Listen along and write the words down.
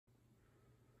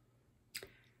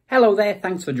Hello there,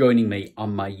 thanks for joining me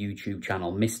on my YouTube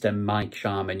channel, Mr. Mike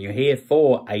Sharman. You're here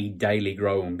for a Daily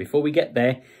Groan. Before we get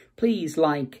there, please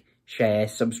like, share,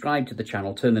 subscribe to the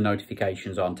channel, turn the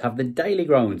notifications on to have the Daily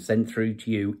Groan sent through to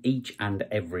you each and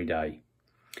every day.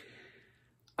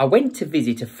 I went to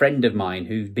visit a friend of mine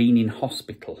who'd been in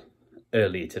hospital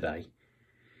earlier today.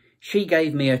 She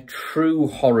gave me a true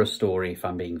horror story, if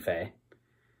I'm being fair.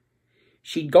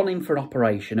 She'd gone in for an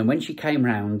operation, and when she came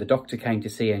round, the doctor came to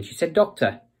see her and she said,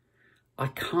 "Doctor, I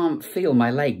can't feel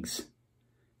my legs."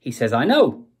 He says, "I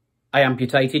know, I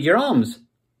amputated your arms."